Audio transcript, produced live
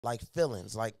like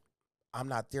feelings, like I'm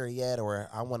not there yet, or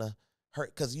I want to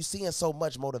hurt? Because you seeing so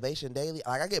much motivation daily.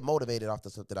 Like I get motivated off the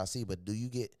stuff that I see, but do you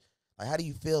get like how do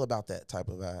you feel about that type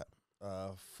of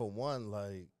vibe? For one,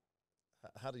 like,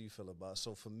 how do you feel about it?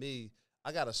 So for me,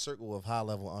 I got a circle of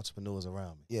high-level entrepreneurs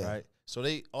around me, Yeah. right? So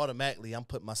they automatically, I'm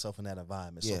putting myself in that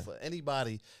environment. Yeah. So for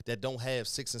anybody that don't have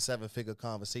 6- and 7-figure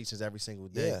conversations every single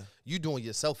day, Yeah. you doing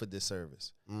yourself a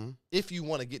disservice Mm-hmm. if you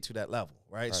want to get to that level,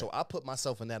 right? So I put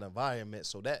myself in that environment,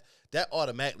 so that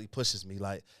automatically pushes me.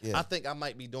 Like, Yeah. I think I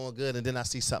might be doing good, and then I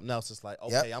see something else. It's like,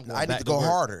 okay, I'm going I back need to go work.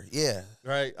 harder. Yeah.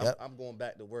 Right? Yep. I'm going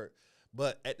back to work.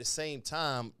 But at the same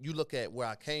time, you look at where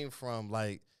I came from,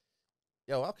 like,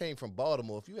 yo, I came from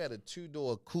Baltimore. If you had a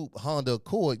 2-door coupe Honda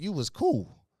Accord, you was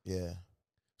cool. Yeah.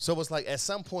 So it's like at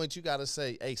some point you got to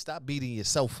say, hey, stop beating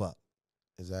yourself up.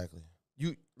 Exactly.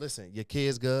 You listen, your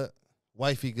kids good,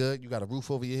 wifey good, you got a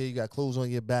roof over your head, you got clothes on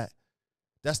your back.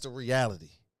 That's the reality.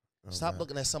 Stop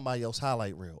looking at somebody else's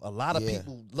highlight reel. A lot of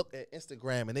people look at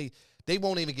Instagram and they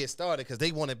won't even get started because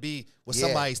they want to be what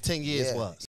somebody's 10 years was.